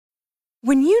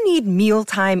When you need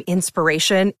mealtime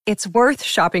inspiration, it's worth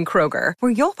shopping Kroger,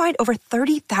 where you'll find over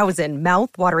 30,000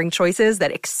 mouth-watering choices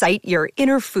that excite your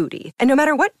inner foodie. And no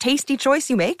matter what tasty choice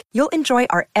you make, you'll enjoy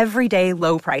our everyday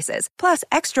low prices, plus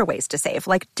extra ways to save,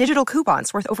 like digital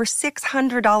coupons worth over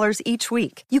 $600 each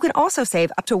week. You can also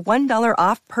save up to $1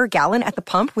 off per gallon at the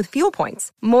pump with fuel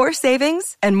points. More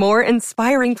savings and more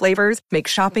inspiring flavors make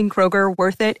shopping Kroger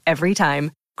worth it every time.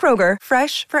 Kroger,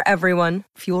 fresh for everyone.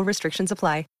 Fuel restrictions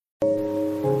apply.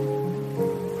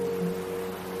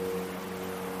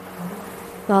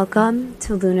 Welcome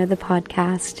to Luna the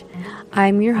podcast.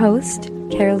 I'm your host,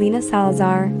 Carolina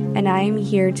Salazar, and I am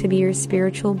here to be your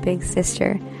spiritual big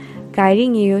sister,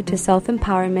 guiding you to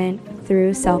self-empowerment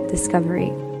through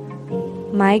self-discovery.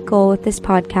 My goal with this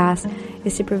podcast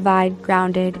is to provide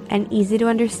grounded and easy to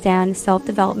understand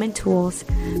self-development tools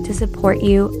to support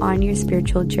you on your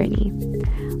spiritual journey.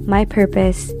 My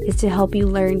purpose is to help you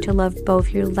learn to love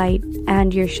both your light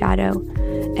and your shadow,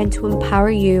 and to empower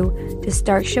you to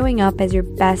start showing up as your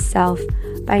best self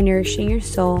by nourishing your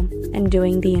soul and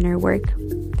doing the inner work.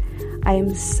 I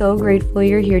am so grateful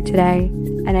you're here today,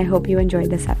 and I hope you enjoyed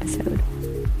this episode.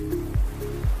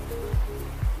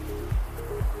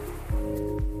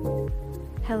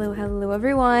 Hello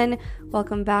everyone.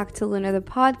 Welcome back to Luna the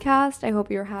podcast. I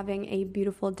hope you're having a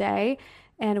beautiful day,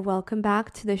 and welcome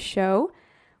back to the show.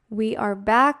 We are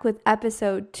back with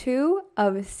episode 2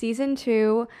 of season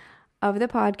 2 of the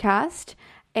podcast.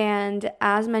 And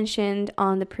as mentioned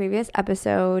on the previous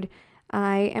episode,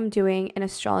 I am doing an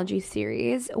astrology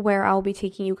series where I'll be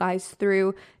taking you guys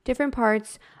through different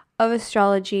parts of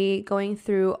astrology, going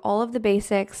through all of the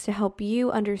basics to help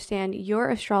you understand your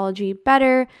astrology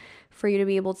better, for you to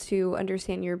be able to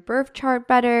understand your birth chart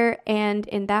better, and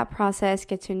in that process,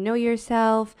 get to know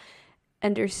yourself,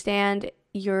 understand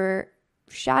your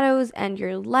shadows and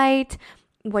your light,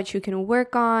 what you can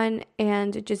work on,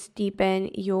 and just deepen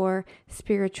your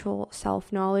spiritual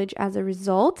self-knowledge as a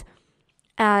result.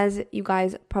 As you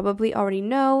guys probably already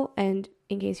know, and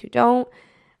in case you don't,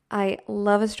 I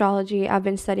love astrology. I've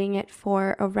been studying it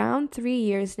for around 3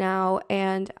 years now,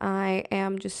 and I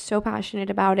am just so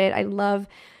passionate about it. I love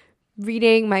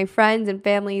reading my friends' and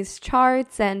family's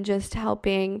charts and just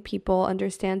helping people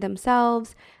understand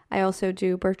themselves. I also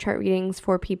do birth chart readings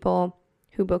for people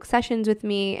who book sessions with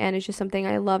me, and it's just something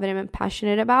I love and I'm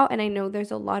passionate about. And I know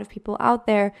there's a lot of people out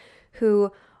there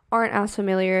who aren't as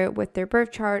familiar with their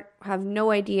birth chart, have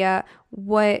no idea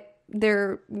what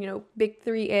their, big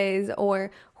 3 is, or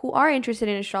who are interested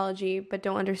in astrology but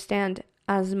don't understand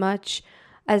as much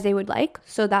as they would like.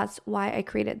 So that's why I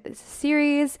created this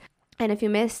series. And if you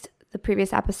missed the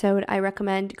previous episode, I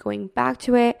recommend going back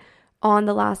to it. On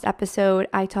the last episode,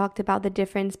 I talked about the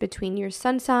difference between your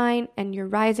sun sign and your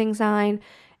rising sign.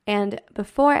 And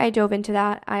before I dove into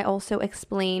that, I also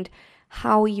explained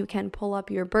how you can pull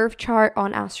up your birth chart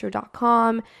on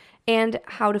astro.com and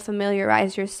how to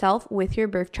familiarize yourself with your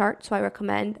birth chart. So I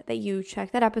recommend that you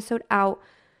check that episode out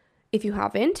if you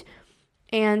haven't.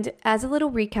 And as a little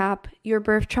recap, your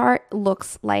birth chart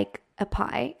looks like a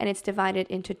pie, and it's divided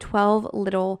into 12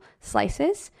 little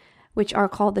slices, which are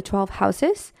called the 12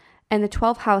 houses. And the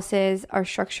 12 houses are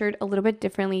structured a little bit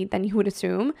differently than you would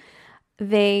assume.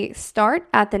 They start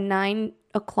at the 9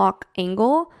 o'clock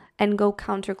angle and go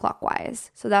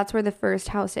counterclockwise. So that's where the first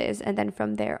house is. And then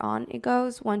from there on, it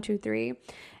goes 1, 2, 3.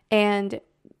 And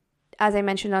as I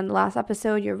mentioned on the last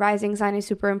episode, your rising sign is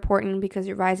super important because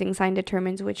your rising sign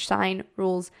determines which sign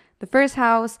rules the first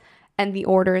house and the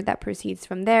order that proceeds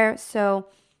from there. So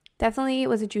definitely it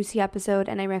was a juicy episode,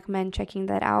 and I recommend checking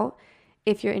that out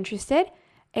if you're interested.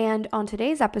 And on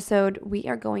today's episode, we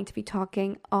are going to be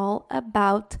talking all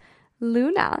about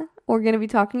Luna. We're going to be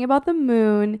talking about the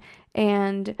moon,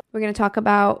 and we're going to talk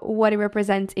about what it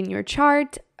represents in your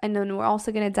chart. And then we're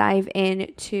also going to dive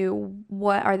into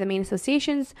what are the main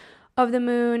associations of the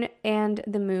moon and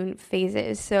the moon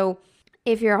phases. So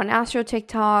if you're on Astro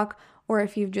TikTok, or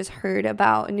if you've just heard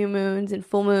about new moons and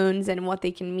full moons and what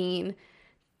they can mean,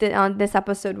 then on this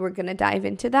episode, we're going to dive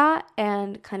into that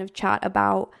and kind of chat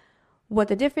about what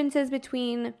the difference is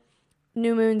between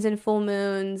new moons and full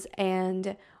moons,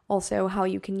 and also how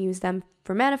you can use them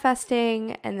for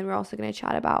manifesting. And then we're also going to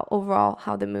chat about overall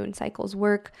how the moon cycles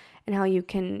work and how you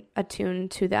can attune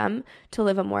to them to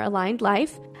live a more aligned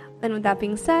life. And with that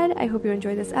being said, I hope you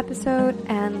enjoyed this episode,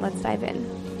 and let's dive in.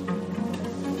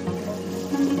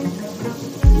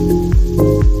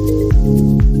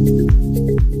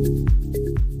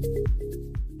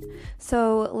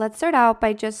 So let's start out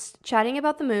by just chatting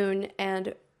about the moon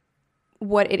and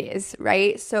what it is,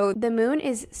 right? So the moon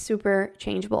is super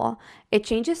changeable. It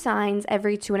changes signs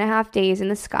every 2.5 days in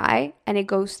the sky, and it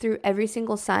goes through every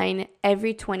single sign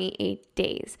every 28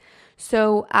 days.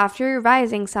 So after your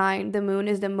rising sign, the moon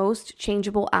is the most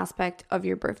changeable aspect of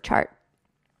your birth chart.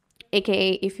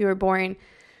 AKA, if you were born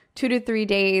 2 to 3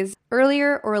 days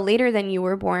earlier or later than you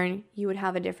were born, you would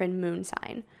have a different moon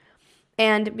sign.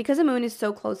 And because the moon is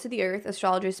so close to the earth,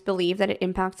 astrologers believe that it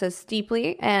impacts us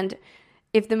deeply. And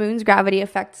if the moon's gravity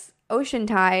affects ocean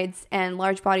tides and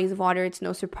large bodies of water, it's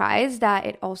no surprise that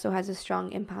it also has a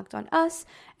strong impact on us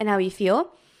and how we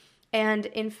feel. And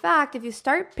in fact, if you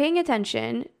start paying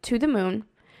attention to the moon,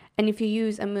 and if you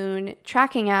use a moon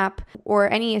tracking app or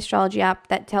any astrology app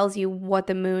that tells you what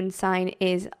the moon sign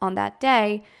is on that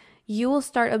day, you will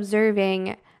start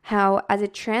observing how as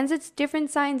it transits different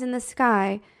signs in the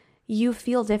sky, you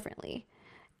feel differently.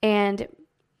 And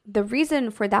the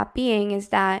reason for that being is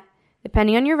that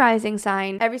depending on your rising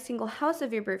sign, every single house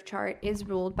of your birth chart is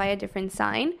ruled by a different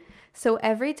sign. So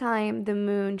every time the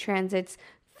moon transits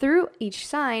through each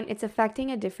sign, it's affecting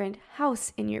a different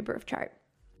house in your birth chart.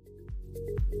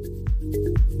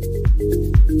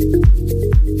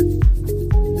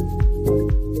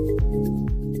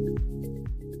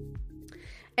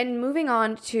 And moving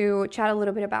on to chat a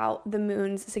little bit about the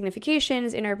moon's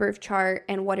significations in our birth chart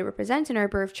and what it represents in our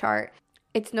birth chart,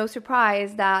 it's no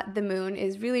surprise that the moon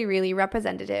is really, really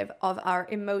representative of our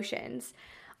emotions.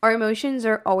 Our emotions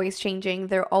are always changing.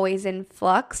 They're always in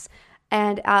flux.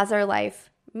 And as our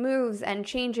life moves and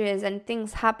changes and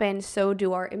things happen, so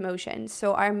do our emotions.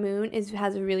 So our moon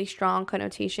has a really strong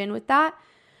connotation with that.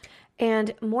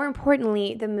 And more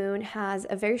importantly, the moon has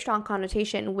a very strong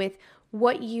connotation with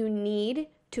what you need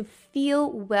to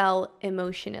feel well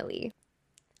emotionally.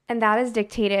 And that is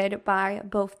dictated by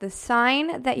both the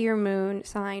sign that your moon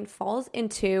sign falls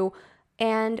into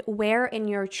and where in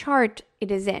your chart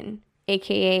it is in,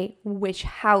 aka which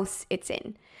house it's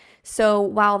in. So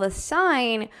while the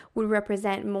sign would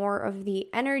represent more of the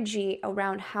energy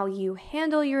around how you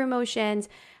handle your emotions,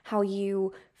 how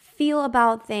you feel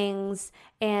about things,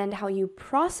 and how you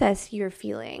process your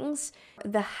feelings,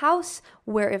 the house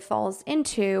where it falls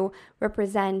into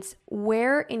represents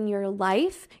where in your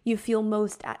life you feel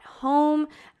most at home,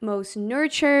 most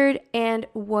nurtured, and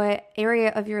what area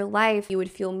of your life you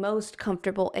would feel most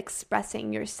comfortable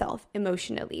expressing yourself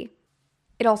emotionally.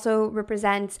 It also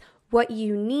represents what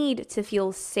you need to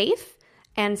feel safe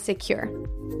and secure.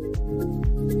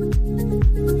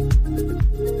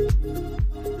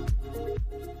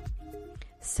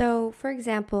 So, for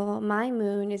example, my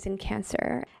moon is in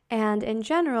Cancer, and in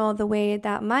general, the way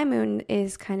that my moon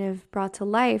is kind of brought to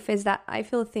life is that I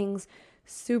feel things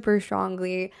super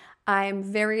strongly. I'm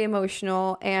very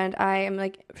emotional, and I am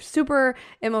like super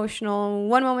emotional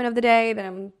one moment of the day,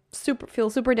 then feel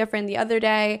super different the other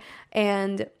day,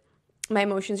 and my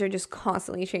emotions are just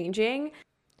constantly changing.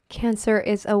 Cancer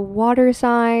is a water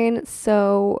sign,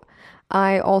 so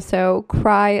I also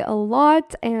cry a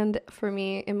lot, and for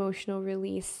me, emotional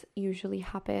release usually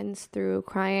happens through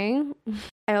crying.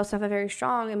 I also have a very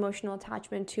strong emotional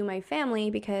attachment to my family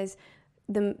because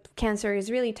the Cancer is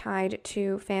really tied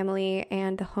to family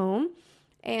and the home,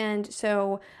 and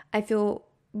so I feel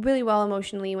really well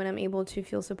emotionally when I'm able to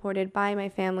feel supported by my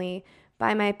family,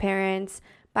 by my parents,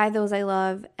 by those I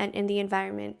love, and in the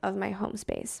environment of my home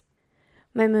space.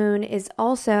 My moon is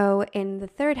also in the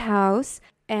 3rd house,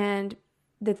 and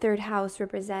the 3rd house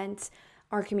represents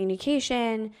our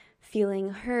communication, feeling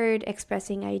heard,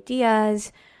 expressing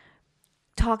ideas,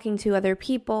 talking to other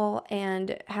people,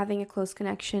 and having a close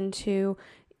connection to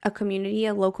a community,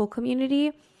 a local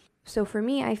community. So for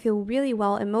me, I feel really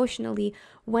well emotionally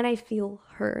when I feel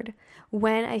heard,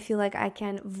 when I feel like I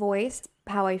can voice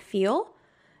how I feel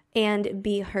and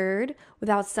be heard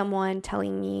without someone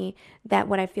telling me that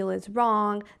what I feel is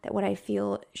wrong, that what I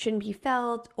feel shouldn't be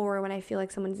felt, or when I feel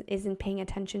like someone isn't paying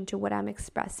attention to what I'm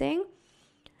expressing.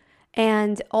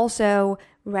 And also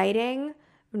writing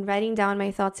down my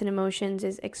thoughts and emotions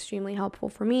is extremely helpful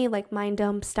for me, like mind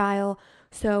dump style.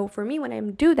 So for me, when I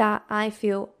do that, I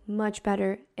feel much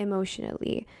better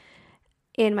emotionally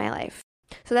in my life.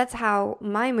 So that's how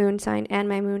my moon sign and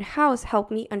my moon house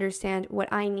help me understand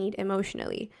what I need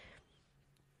emotionally.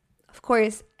 Of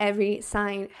course, every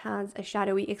sign has a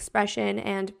shadowy expression,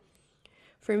 and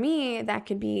for me, that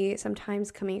could be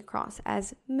sometimes coming across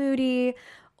as moody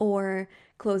or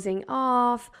closing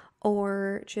off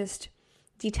or just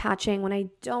detaching when I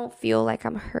don't feel like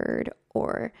I'm heard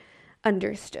or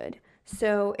understood.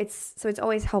 So it's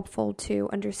always helpful to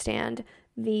understand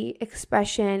the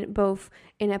expression both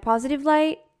in a positive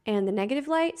light and the negative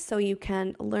light, so you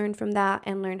can learn from that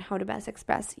and learn how to best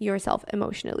express yourself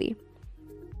emotionally.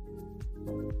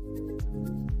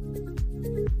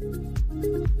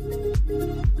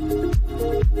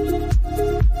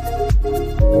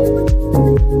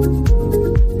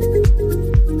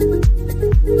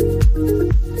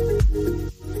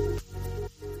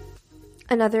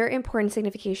 Another important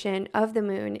signification of the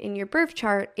moon in your birth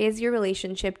chart is your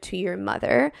relationship to your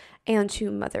mother and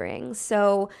to mothering.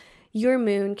 So your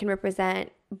moon can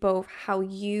represent both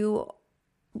the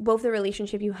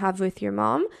relationship you have with your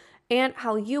mom and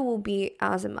how you will be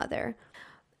as a mother.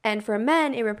 And for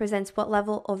men, it represents what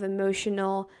level of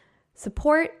emotional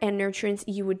support and nurturance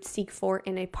you would seek for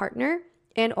in a partner,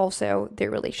 and also their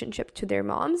relationship to their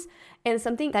moms. And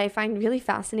something that I find really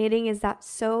fascinating is that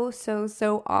so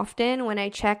often when I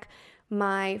check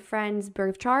my friends'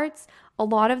 birth charts, a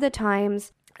lot of the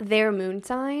times their moon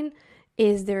sign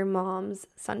is their mom's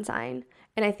sun sign.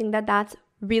 And I think that that's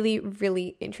really,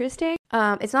 really interesting.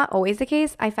 It's not always the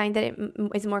case. I find that it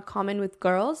is more common with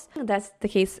girls. That's the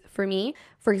case for me.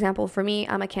 For example, for me,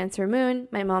 I'm a Cancer moon.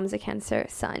 My mom's a Cancer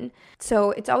sun.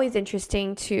 So it's always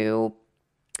interesting to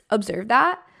observe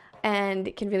that, and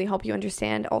it can really help you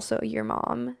understand also your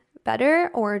mom better,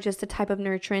 or just the type of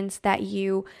nurturance that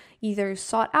you either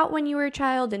sought out when you were a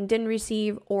child and didn't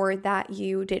receive, or that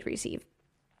you did receive.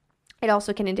 It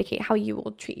also can indicate how you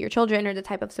will treat your children or the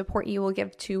type of support you will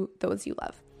give to those you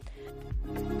love.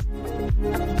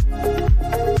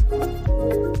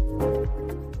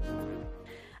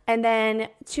 And then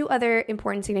two other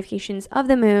important significations of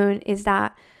the moon is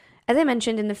that, as I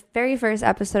mentioned in the very first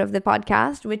episode of the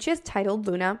podcast, which is titled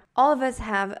Luna, all of us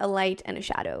have a light and a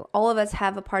shadow. All of us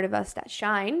have a part of us that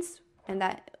shines and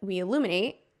that we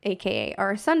illuminate, aka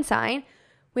our sun sign.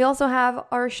 We also have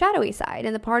our shadowy side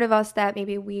and the part of us that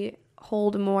maybe we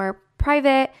hold more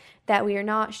private, that we are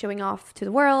not showing off to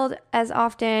the world as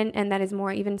often, and that is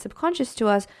more even subconscious to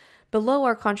us, below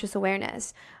our conscious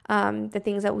awareness. The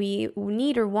things that we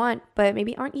need or want, but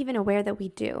maybe aren't even aware that we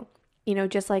do. You know,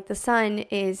 just like the sun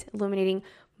is illuminating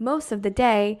most of the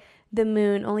day, the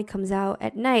moon only comes out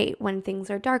at night when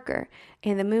things are darker.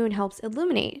 And the moon helps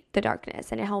illuminate the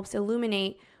darkness, and it helps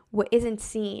illuminate what isn't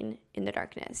seen in the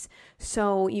darkness.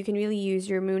 So you can really use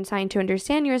your moon sign to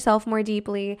understand yourself more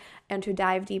deeply and to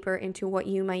dive deeper into what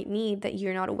you might need that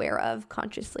you're not aware of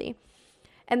consciously.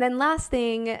 And then last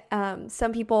thing,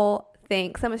 some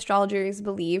astrologers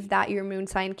believe that your moon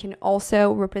sign can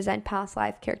also represent past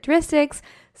life characteristics.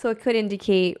 So it could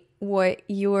indicate what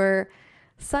your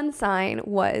sun sign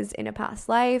was in a past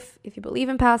life. If you believe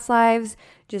in past lives,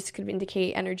 just could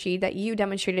indicate energy that you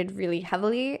demonstrated really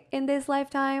heavily in this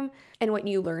lifetime and what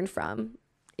you learned from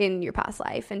in your past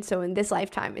life. And so in this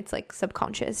lifetime, it's like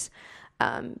subconscious,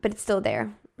 but it's still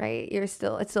there, right? It's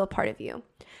still a part of you.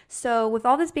 So with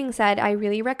all this being said, I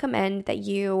really recommend that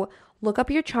you look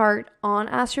up your chart on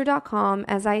astro.com,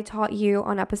 as I taught you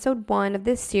on episode 1 of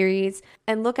this series,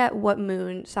 and look at what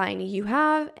moon sign you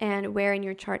have and where in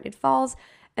your chart it falls.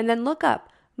 And then look up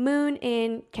moon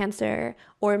in Cancer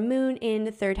or moon in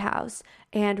the 3rd house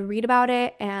and read about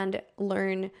it and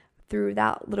learn through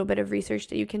that little bit of research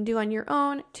that you can do on your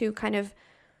own to kind of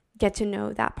get to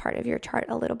know that part of your chart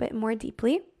a little bit more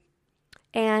deeply.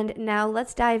 And now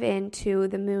let's dive into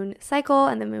the moon cycle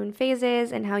and the moon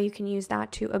phases and how you can use that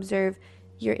to observe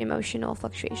your emotional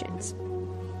fluctuations.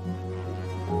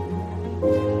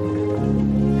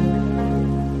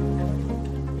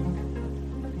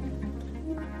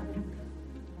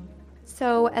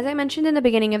 So, as I mentioned in the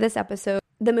beginning of this episode,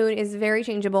 the moon is very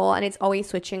changeable and it's always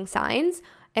switching signs,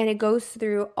 and it goes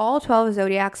through all 12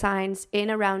 zodiac signs in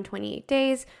around 28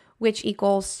 days, which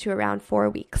equals to around 4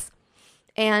 weeks.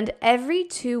 And every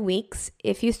 2 weeks,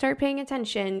 if you start paying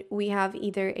attention, we have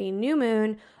either a new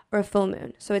moon or a full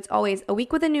moon. So it's always a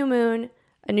week with a new moon,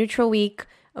 a neutral week,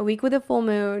 a week with a full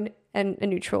moon, and a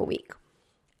neutral week.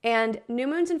 And new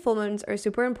moons and full moons are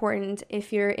super important.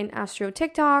 If you're in Astro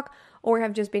TikTok or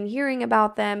have just been hearing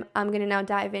about them, I'm going to now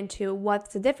dive into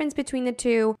what's the difference between the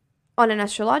two on an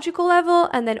astrological level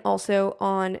and then also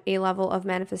on a level of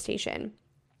manifestation.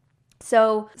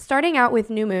 So starting out with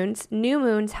new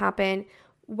moons happen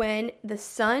when the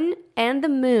sun and the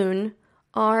moon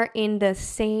are in the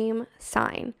same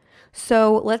sign.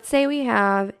 So let's say we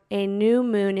have a new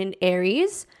moon in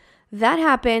Aries. That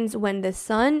happens when the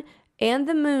sun and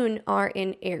the moon are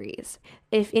in Aries.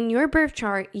 If in your birth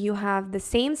chart you have the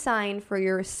same sign for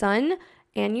your sun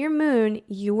and your moon,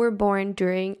 you were born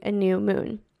during a new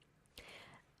moon.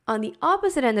 On the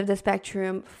opposite end of the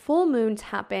spectrum, full moons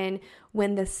happen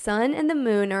when the sun and the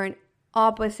moon are in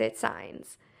opposite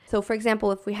signs. So for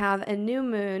example, if we have a new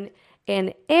moon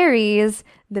in Aries,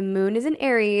 the moon is in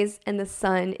Aries and the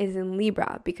sun is in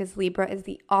Libra, because Libra is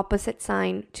the opposite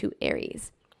sign to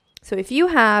Aries. So if you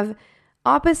have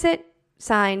opposite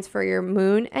signs for your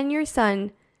moon and your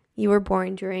sun, you were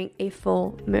born during a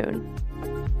full moon.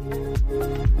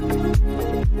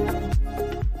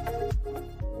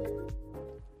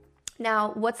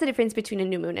 Now, what's the difference between a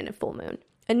new moon and a full moon?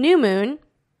 A new moon,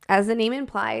 as the name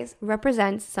implies,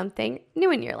 represents something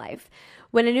new in your life.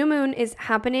 When a new moon is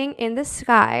happening in the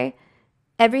sky,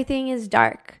 everything is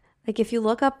dark. Like if you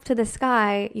look up to the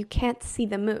sky, you can't see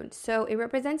the moon. So it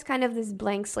represents kind of this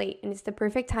blank slate, and it's the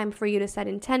perfect time for you to set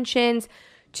intentions,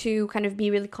 to kind of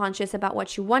be really conscious about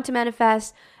what you want to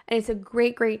manifest. And it's a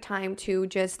great, great time to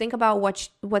just think about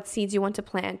what seeds you want to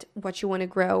plant, what you want to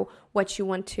grow, what you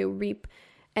want to reap.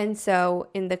 And so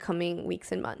in the coming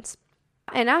weeks and months.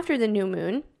 And after the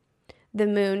moon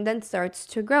then starts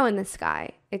to grow in the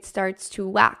sky. It starts to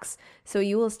wax. So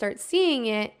you will start seeing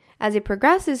it as it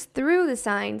progresses through the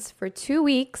signs for 2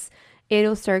 weeks.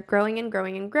 It'll start growing and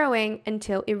growing and growing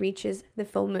until it reaches the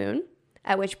full moon,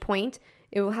 at which point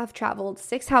it will have traveled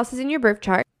 6 houses in your birth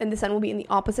chart, and the sun will be in the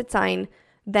opposite sign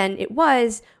than it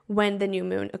was when the new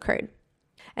moon occurred.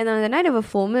 And on the night of a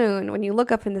full moon, when you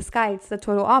look up in the sky, it's the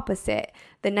total opposite.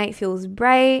 The night feels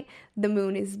bright, the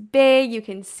moon is big, you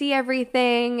can see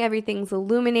everything, everything's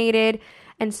illuminated.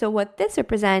 And so what this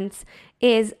represents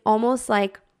is almost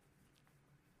like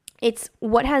it's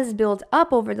what has built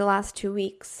up over the last 2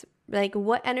 weeks. Like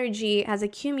what energy has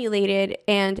accumulated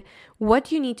and what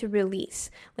do you need to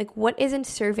release? Like what isn't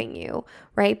serving you,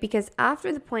 right? Because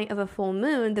after the point of a full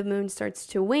moon, the moon starts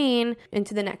to wane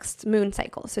into the next moon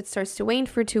cycle. So it starts to wane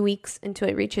for 2 weeks until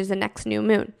it reaches the next new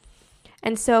moon.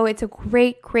 And so it's a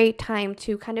great, great time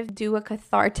to kind of do a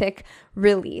cathartic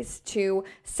release, to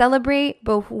celebrate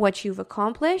both what you've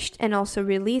accomplished and also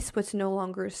release what's no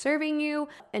longer serving you,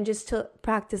 and just to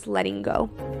practice letting go.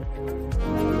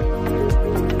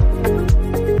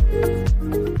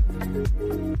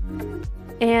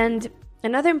 And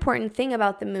another important thing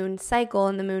about the moon cycle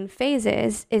and the moon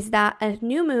phases is that a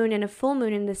new moon and a full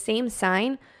moon in the same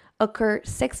sign occur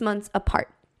 6 months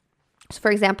apart. So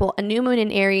for example, a new moon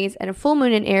in Aries and a full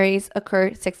moon in Aries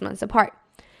occur 6 months apart.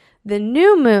 The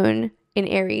new moon in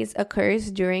Aries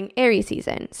occurs during Aries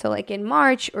season. So like in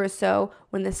March or so,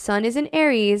 when the sun is in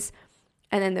Aries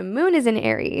and then the moon is in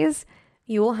Aries,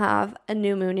 you will have a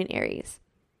new moon in Aries.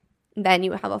 Then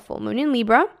you have a full moon in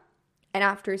Libra. And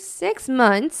after 6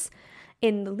 months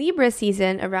in the Libra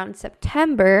season, around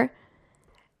September,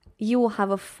 you will have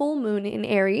a full moon in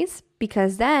Aries,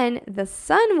 because then the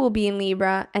sun will be in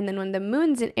Libra, and then when the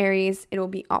moon's in Aries, it will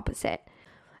be opposite.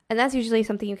 And that's usually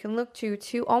something you can look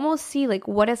to almost see like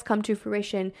what has come to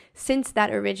fruition since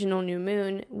that original new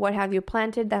moon. What have you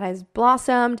planted that has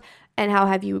blossomed, and how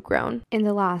have you grown in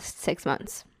the last 6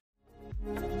 months?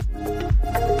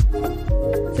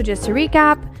 So just to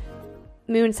recap,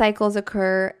 moon cycles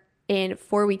occur in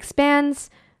 4-week spans.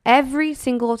 Every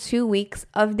single 2 weeks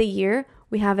of the year,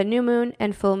 we have a new moon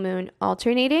and full moon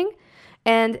alternating.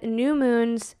 And new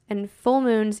moons and full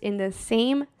moons in the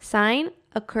same sign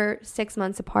occur 6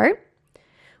 months apart,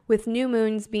 with new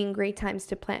moons being great times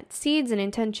to plant seeds and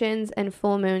intentions, and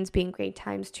full moons being great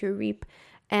times to reap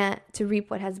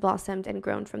what has blossomed and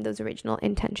grown from those original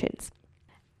intentions.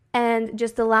 And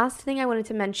just the last thing I wanted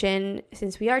to mention,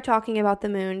 since we are talking about the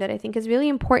moon, that I think is really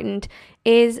important,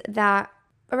 is that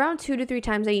around 2 to 3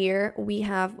 times a year, we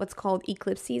have what's called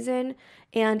eclipse season.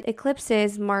 And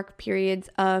eclipses mark periods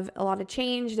of a lot of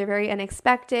change. They're very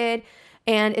unexpected.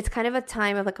 And it's kind of a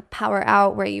time of like a power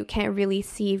out where you can't really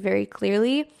see very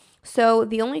clearly. So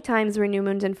the only times where new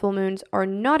moons and full moons are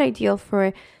not ideal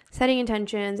for setting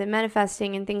intentions and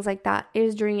manifesting and things like that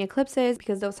is during eclipses,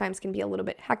 because those times can be a little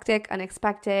bit hectic,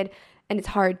 unexpected, and it's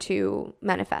hard to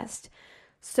manifest.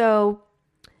 So,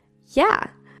 yeah.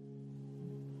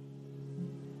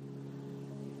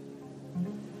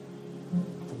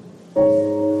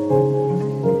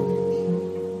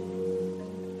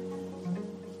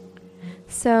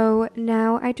 So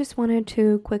now I just wanted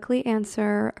to quickly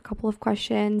answer a couple of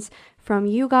questions from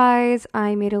you guys.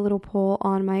 I made a little poll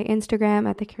on my Instagram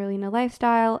at the Carolina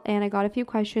Lifestyle, and I got a few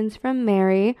questions from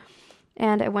Mary,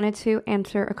 and I wanted to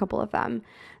answer a couple of them.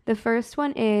 The first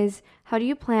one is, how do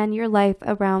you plan your life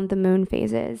around the moon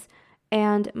phases?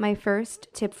 And my first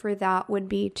tip for that would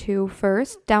be to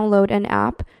first download an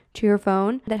app to your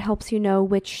phone that helps you know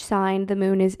which sign the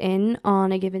moon is in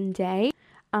on a given day.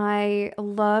 I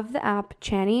love the app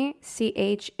Chani,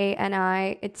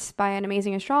 Chani. It's by an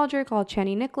amazing astrologer called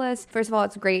Chani Nicholas. First of all,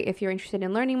 it's great if you're interested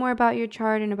in learning more about your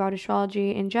chart and about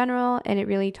astrology in general, and it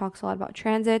really talks a lot about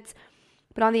transits.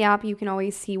 But on the app, you can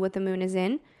always see what the moon is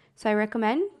in. So I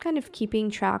recommend kind of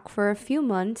keeping track for a few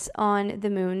months on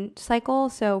the moon cycle.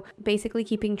 So basically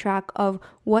keeping track of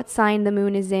what sign the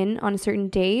moon is in on certain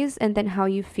days and then how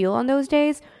you feel on those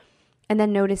days. And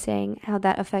then noticing how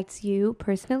that affects you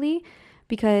personally.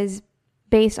 Because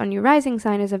based on your rising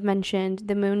sign, as I've mentioned,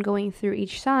 the moon going through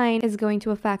each sign is going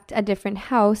to affect a different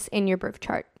house in your birth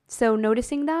chart. So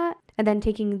noticing that and then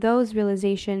taking those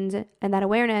realizations and that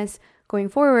awareness going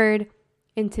forward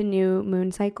into new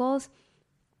moon cycles.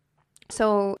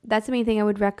 So that's the main thing I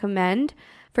would recommend.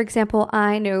 For example,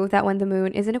 I know that when the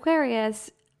moon is in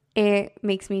Aquarius, it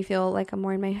makes me feel like I'm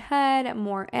more in my head,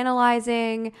 more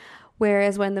analyzing.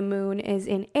 Whereas when the moon is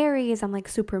in Aries, I'm like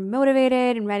super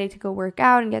motivated and ready to go work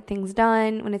out and get things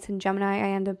done. When it's in Gemini,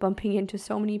 I end up bumping into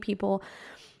so many people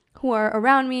who are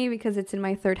around me because it's in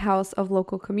my third house of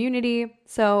local community.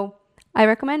 So I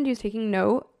recommend you taking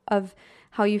note of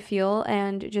how you feel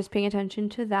and just paying attention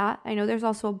to that. I know there's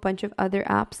also a bunch of other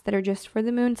apps that are just for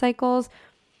the moon cycles.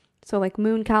 So like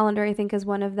Moon Calendar, I think, is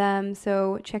one of them.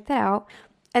 So check that out.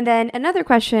 And then another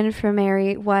question from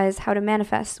Mary was how to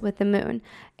manifest with the moon.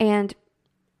 And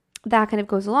that kind of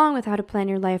goes along with how to plan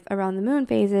your life around the moon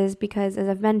phases because, as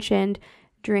I've mentioned,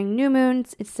 during new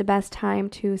moons, it's the best time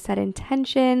to set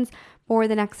intentions for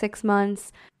the next 6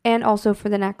 months and also for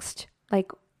the next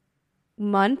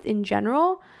month in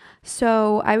general.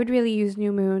 So I would really use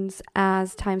new moons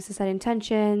as times to set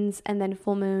intentions and then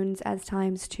full moons as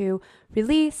times to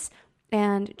release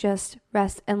and just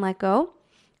rest and let go.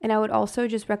 And I would also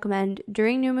just recommend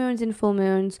during new moons and full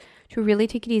moons to really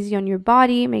take it easy on your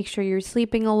body. Make sure you're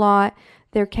sleeping a lot.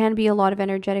 There can be a lot of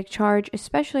energetic charge,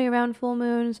 especially around full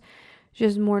moons.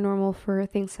 Just more normal for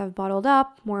things to have bottled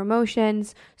up, more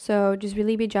emotions. So just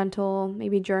really be gentle,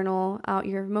 maybe journal out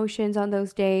your emotions on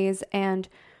those days and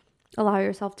allow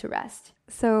yourself to rest.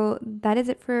 So that is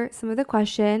it for some of the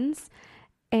questions.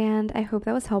 And I hope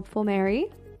that was helpful, Mary.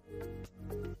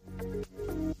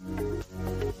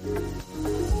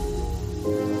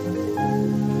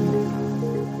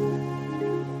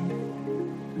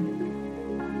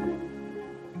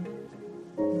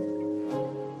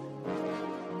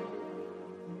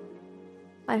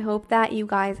 I hope that you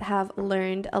guys have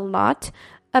learned a lot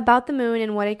about the moon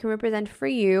and what it can represent for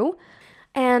you.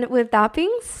 And with that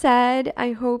being said,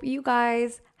 I hope you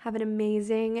guys have an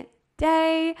amazing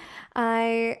day.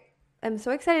 I am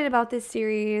so excited about this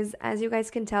series. As you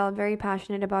guys can tell, I'm very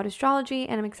passionate about astrology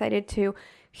and I'm excited to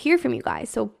hear from you guys.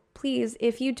 So please,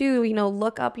 if you do,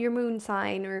 look up your moon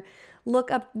sign or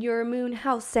look up your moon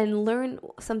house and learn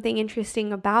something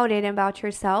interesting about it and about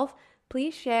yourself,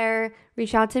 please share,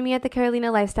 reach out to me at The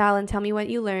Carolina Lifestyle and tell me what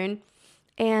you learn.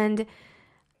 And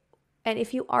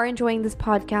if you are enjoying this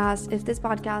podcast, if this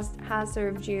podcast has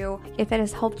served you, if it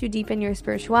has helped you deepen your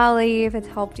spirituality, if it's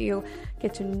helped you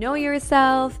get to know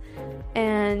yourself,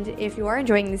 and if you are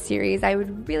enjoying this series, I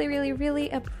would really, really, really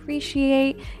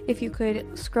appreciate if you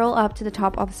could scroll up to the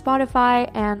top of Spotify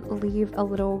and leave a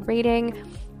little rating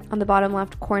on the bottom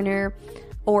left corner.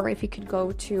 Or if you could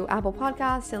go to Apple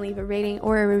Podcasts and leave a rating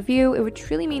or a review, it would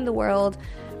truly mean the world.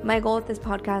 My goal with this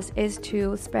podcast is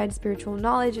to spread spiritual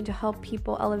knowledge and to help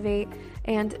people elevate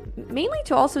and mainly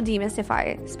to also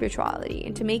demystify spirituality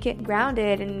and to make it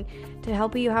grounded and to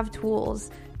help you have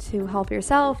tools to help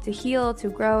yourself, to heal, to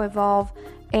grow, evolve,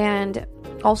 and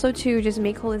also to just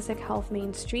make holistic health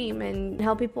mainstream and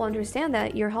help people understand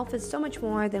that your health is so much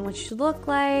more than what you look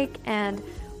like and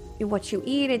what you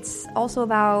eat. It's also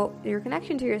about your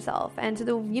connection to yourself and to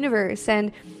the universe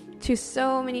and to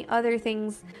so many other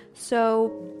things.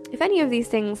 So if any of these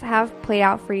things have played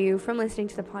out for you from listening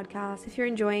to the podcast, if you're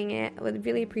enjoying it, I would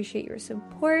really appreciate your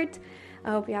support. I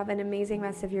hope you have an amazing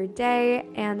rest of your day,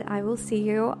 and I will see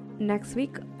you next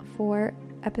week for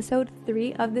episode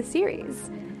 3 of the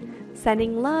series.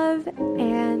 Sending love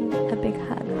and a big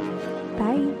hug.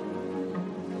 Bye.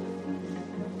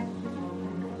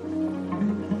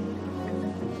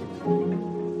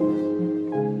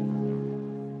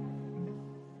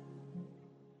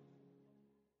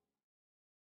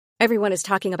 Everyone is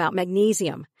talking about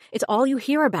magnesium. It's all you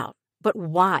hear about. But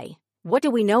why? What do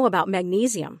we know about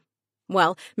magnesium?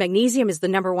 Well, magnesium is the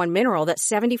number one mineral that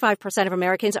 75% of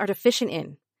Americans are deficient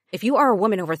in. If you are a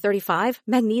woman over 35,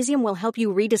 magnesium will help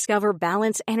you rediscover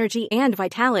balance, energy, and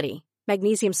vitality.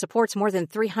 Magnesium supports more than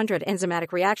 300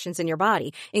 enzymatic reactions in your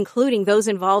body, including those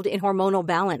involved in hormonal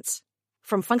balance.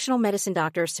 From functional medicine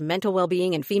doctors to mental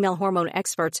well-being and female hormone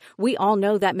experts, we all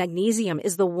know that magnesium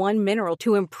is the one mineral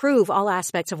to improve all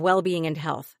aspects of well-being and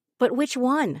health. But which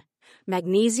one?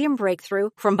 Magnesium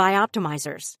Breakthrough from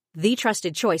Bioptimizers, the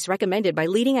trusted choice recommended by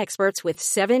leading experts with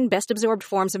 7 best-absorbed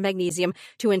forms of magnesium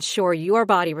to ensure your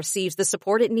body receives the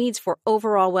support it needs for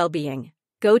overall well-being.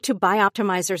 Go to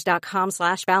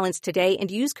bioptimizers.com/balance today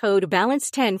and use code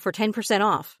BALANCE10 for 10%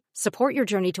 off. Support your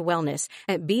journey to wellness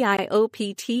at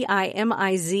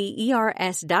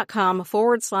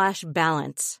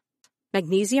bioptimizers.com/balance.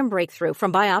 Magnesium Breakthrough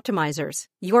from Bioptimizers,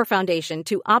 your foundation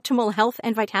to optimal health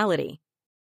and vitality.